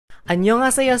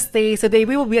Annyeonghaseyo stays. Today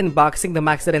we will be unboxing the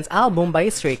Maxident's album by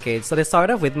Stray Kids. So let's start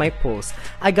off with my pulls.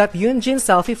 I got Yoonjin's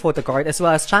selfie photo card as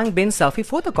well as Changbin's selfie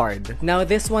photo card. Now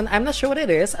this one, I'm not sure what it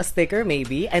is, a sticker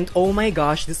maybe, and oh my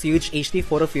gosh, this huge HD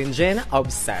photo of Yoonjin,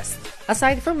 obsessed.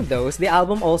 Aside from those, the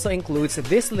album also includes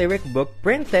this lyric book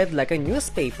printed like a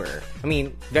newspaper. I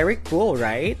mean, very cool,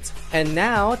 right? And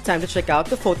now, time to check out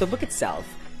the photo book itself.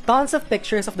 Tons of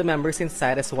pictures of the members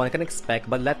inside as one can expect,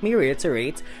 but let me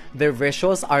reiterate, their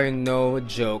visuals are no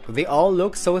joke. They all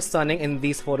look so stunning in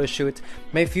this photo shoot.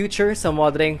 My future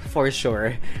samodring for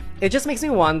sure. It just makes me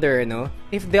wonder,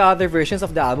 if the other versions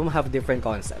of the album have different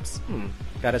concepts.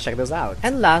 Gotta check those out.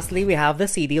 And lastly, we have the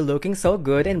CD looking so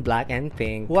good in black and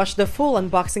pink. Watch the full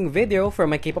unboxing video for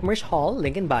my K-pop merch haul,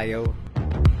 link in bio.